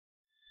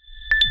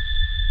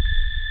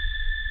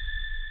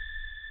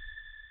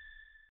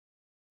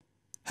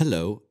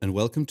Hello and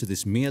welcome to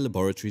this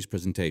Laboratories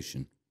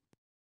presentation.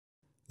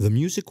 The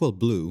Musiqual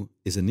BLUE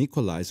is an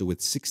equalizer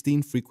with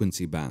 16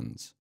 frequency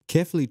bands,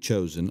 carefully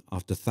chosen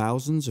after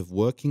thousands of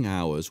working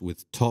hours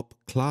with top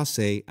Class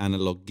A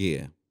analog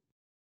gear.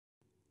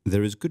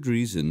 There is good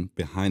reason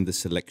behind the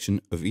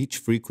selection of each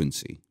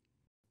frequency.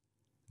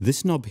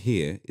 This knob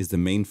here is the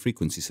main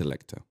frequency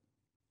selector.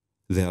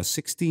 There are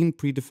 16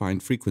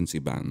 predefined frequency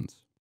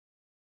bands.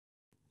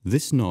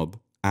 This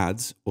knob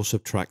adds or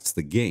subtracts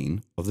the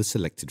gain of the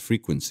selected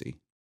frequency.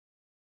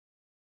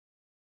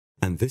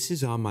 And this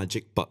is our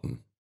magic button.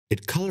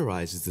 It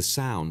colorizes the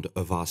sound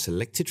of our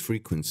selected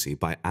frequency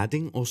by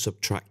adding or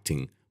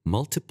subtracting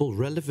multiple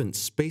relevant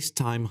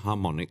space-time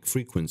harmonic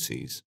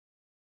frequencies.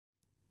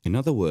 In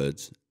other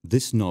words,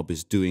 this knob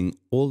is doing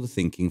all the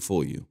thinking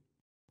for you.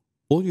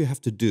 All you have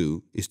to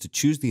do is to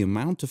choose the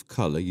amount of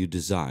color you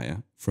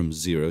desire from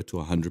 0 to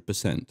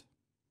 100%.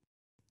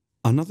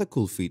 Another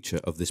cool feature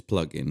of this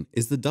plugin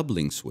is the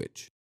doubling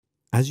switch.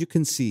 As you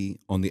can see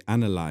on the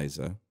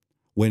analyzer,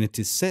 when it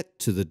is set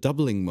to the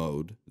doubling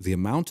mode, the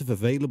amount of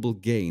available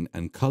gain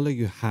and color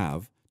you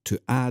have to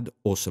add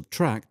or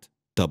subtract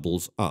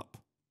doubles up.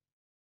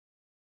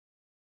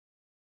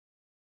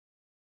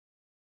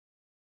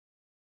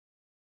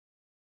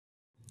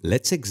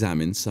 Let's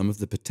examine some of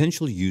the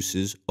potential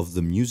uses of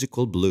the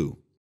Musiqual BLUE.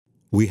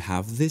 We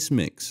have this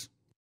mix.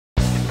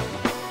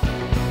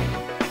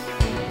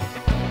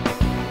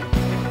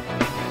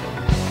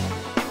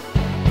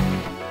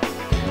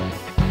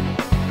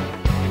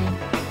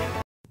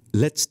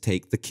 Let's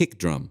take the kick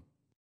drum.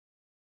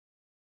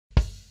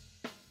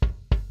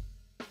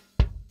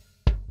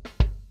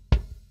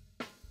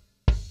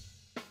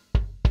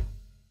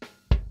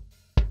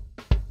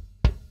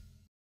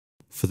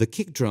 For the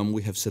kick drum,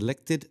 we have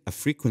selected a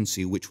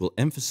frequency which will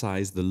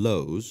emphasize the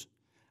lows,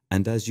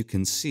 and as you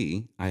can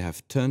see, I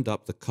have turned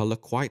up the color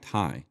quite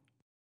high.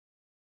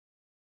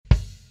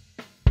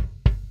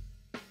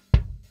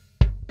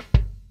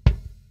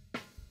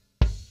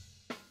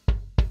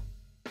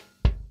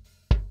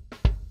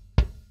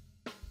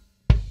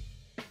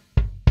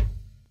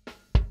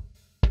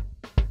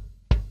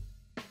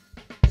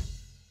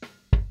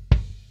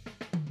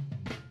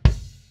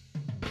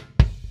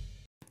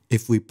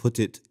 If we put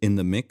it in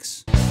the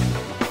mix,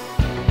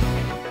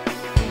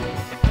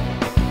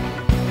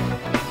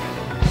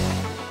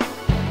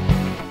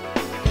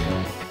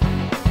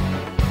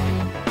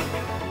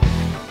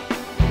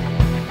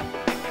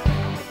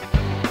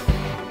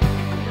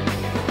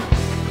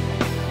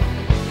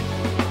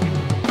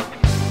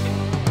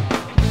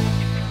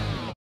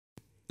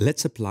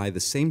 let's apply the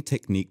same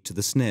technique to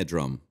the snare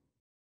drum.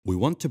 We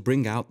want to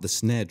bring out the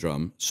snare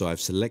drum, so I've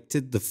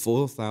selected the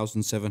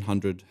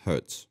 4700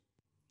 Hz.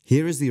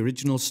 Here is the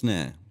original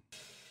snare.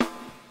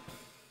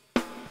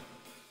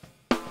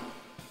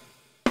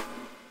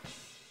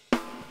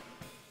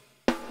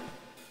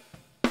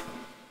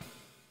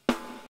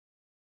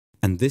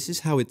 And this is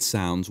how it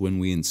sounds when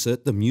we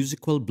insert the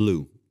Musiqual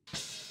BLUE.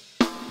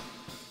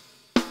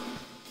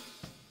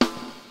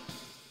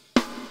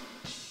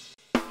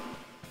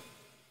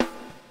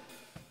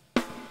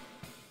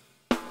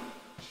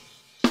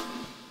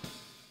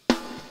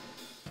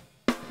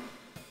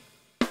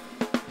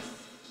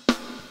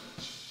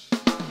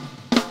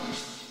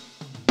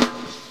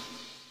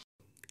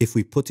 If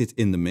we put it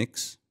in the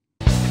mix,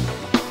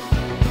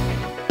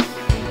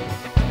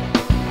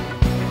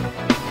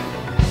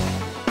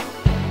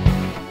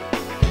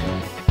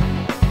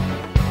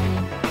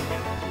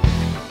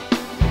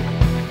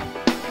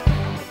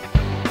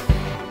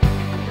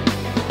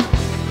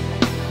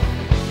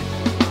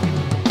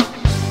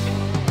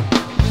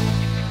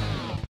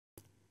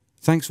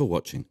 thanks for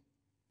watching.